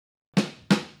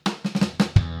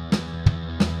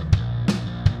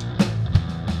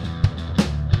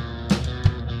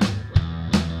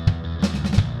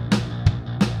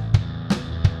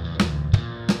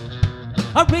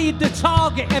I read the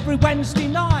Target every Wednesday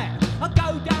night. I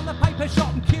go down the paper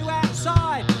shop and queue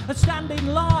outside. I stand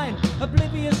in line,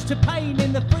 oblivious to pain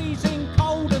in the freezing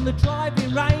cold and the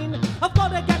driving rain. I've got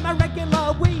to get my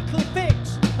regular weekly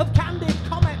fix of candid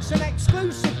comments and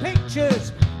exclusive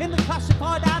pictures. In the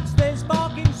classified ads there's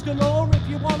bargains galore. If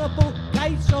you want a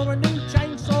bookcase or a new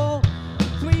chainsaw,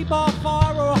 3-bar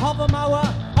fire or a hover mower,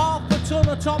 half a ton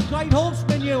of top grade horse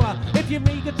manure. If you're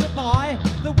eager to buy,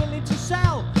 they're willing to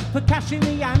sell. For cash in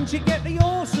the hand you get the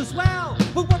horse as well.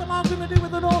 But what am I going to do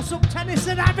with an horse up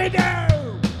Tennyson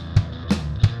Avenue?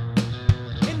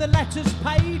 In the letters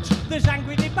page there's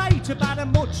angry debate about a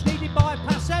much needed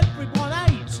bypass everyone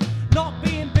hates. Not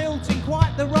being built in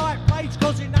quite the right place,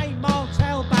 cause it ain't marked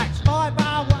tailbacks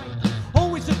 5-hour wait.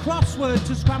 Always a crossword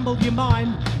to scramble your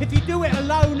mind. If you do it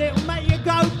alone it'll make you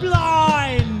go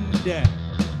blind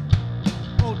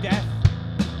or deaf.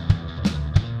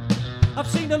 I've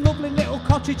seen a lovely little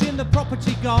cottage in the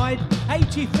property guide,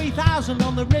 83,000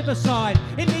 on the riverside.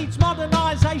 It needs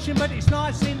modernisation but it's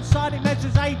nice inside. It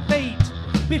measures 8 feet,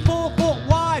 be 4 foot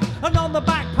wide. And on the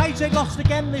back page they lost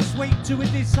again this week to a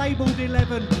disabled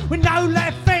 11 with no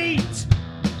left feet.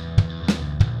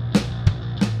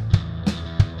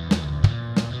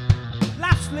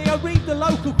 Lastly, I read the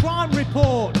local crime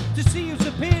report to see who's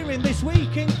appearing this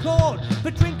week in court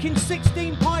for drinking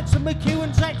 16 pints of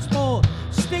McEwen's Export,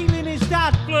 stealing his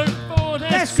dad blue Ford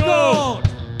Escort.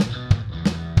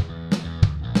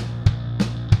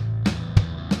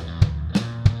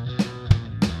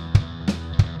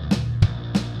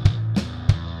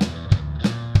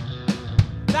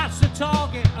 That's the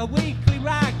Target, a weekly